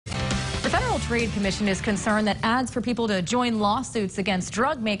Federal Trade Commission is concerned that ads for people to join lawsuits against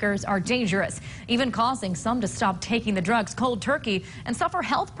drug makers are dangerous, even causing some to stop taking the drugs cold turkey and suffer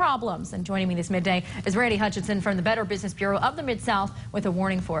health problems. And joining me this midday is Randy Hutchinson from the Better Business Bureau of the Mid-South with a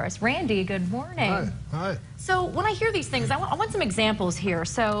warning for us. Randy, good morning. Hi. So when I hear these things, I want some examples here.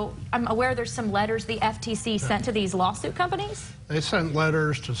 So I'm aware there's some letters the FTC sent to these lawsuit companies. They sent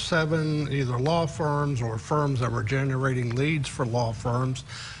letters to 7 either law firms or firms that were generating leads for law firms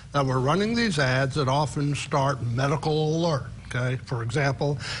that were running these ads that often start medical alert. Okay, for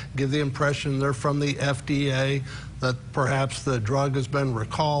example, give the impression they're from the FDA, that perhaps the drug has been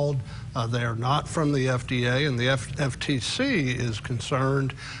recalled. They are not from the FDA, and the FTC is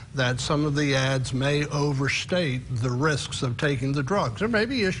concerned that some of the ads may overstate the risks of taking the drugs. There may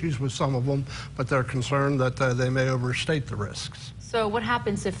be issues with some of them, but they're concerned that they may overstate the risks. So what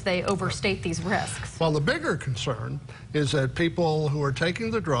happens if they overstate these risks? Well, the bigger concern is that people who are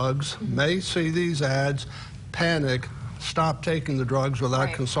taking the drugs may see these ads, panic, stop taking the drugs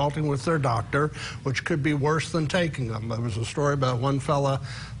without consulting with their doctor, which could be worse than taking them. There was a story about one fella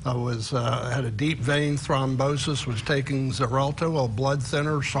had a deep vein thrombosis, was taking Xarelto, a blood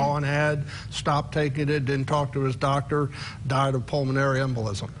thinner, saw an ad, stopped taking it, didn't talk to his doctor, died of pulmonary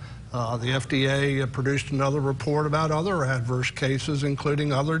embolism. The FDA produced another report about other adverse cases,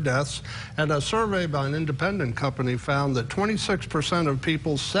 including other deaths, and a survey by an independent company found that 26% of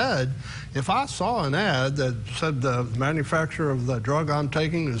people said, if I saw an ad that said the manufacturer of the drug I'm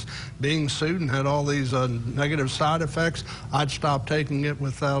taking is being sued and had all these negative side effects, I'd stop taking it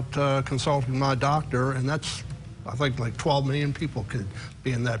without consulting my doctor, and that's, I think, like 12 million people could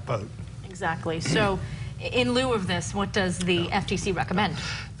be in that boat. Exactly. So in lieu of this, what does the FTC recommend?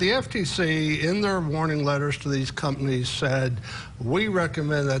 The FTC, in their warning letters to these companies, said, we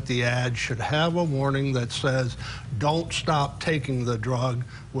recommend that the ad should have a warning that says, don't stop taking the drug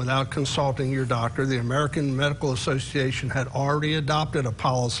without consulting your doctor. The American Medical Association had already adopted a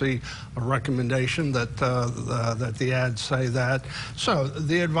policy, a recommendation that the ads say that. So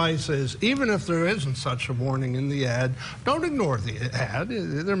the advice is, even if there isn't such a warning in the ad, don't ignore the ad.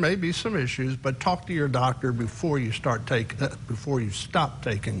 There may be some issues, but talk to your doctor before you stop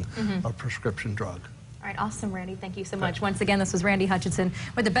taking a prescription drug. All right, awesome, Randy. Thank you so much. Once again, this was Randy Hutchinson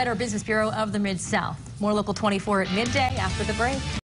with the Better Business Bureau of the Mid-South. More Local 24 at midday after the break.